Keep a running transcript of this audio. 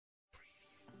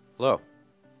Hello.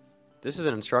 This is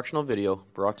an instructional video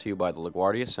brought to you by the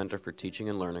LaGuardia Center for Teaching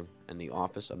and Learning and the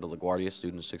Office of the LaGuardia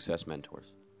Student Success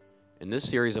Mentors. In this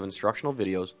series of instructional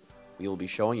videos, we will be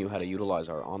showing you how to utilize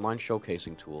our online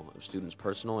showcasing tool of students'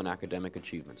 personal and academic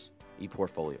achievements,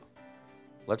 ePortfolio.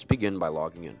 Let's begin by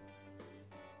logging in.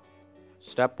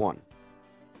 Step 1.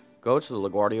 Go to the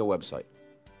LaGuardia website,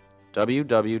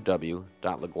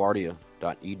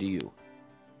 www.laguardia.edu.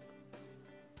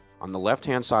 On the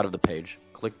left-hand side of the page,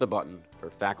 click the button for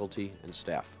Faculty and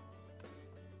Staff.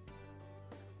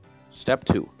 Step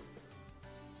 2.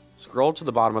 Scroll to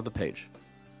the bottom of the page.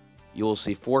 You will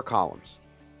see 4 columns: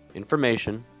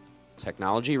 Information,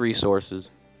 Technology Resources,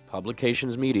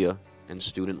 Publications Media, and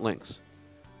Student Links.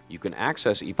 You can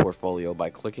access ePortfolio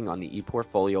by clicking on the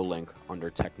ePortfolio link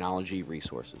under Technology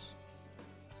Resources.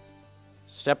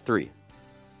 Step 3.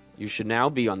 You should now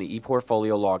be on the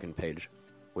ePortfolio login page,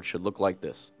 which should look like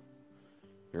this.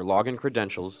 Your login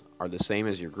credentials are the same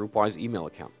as your GroupWise email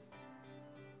account.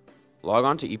 Log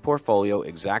on to ePortfolio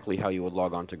exactly how you would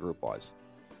log on to GroupWise.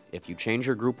 If you change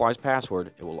your GroupWise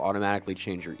password, it will automatically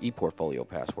change your ePortfolio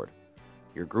password.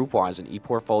 Your GroupWise and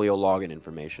ePortfolio login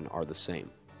information are the same.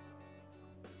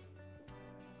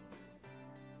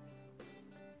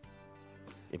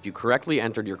 If you correctly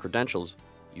entered your credentials,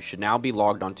 you should now be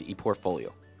logged onto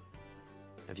ePortfolio.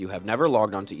 If you have never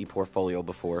logged onto ePortfolio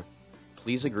before,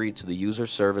 please agree to the user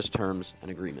service terms and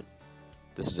agreement.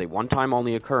 This is a one-time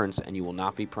only occurrence and you will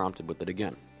not be prompted with it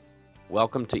again.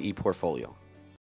 Welcome to ePortfolio.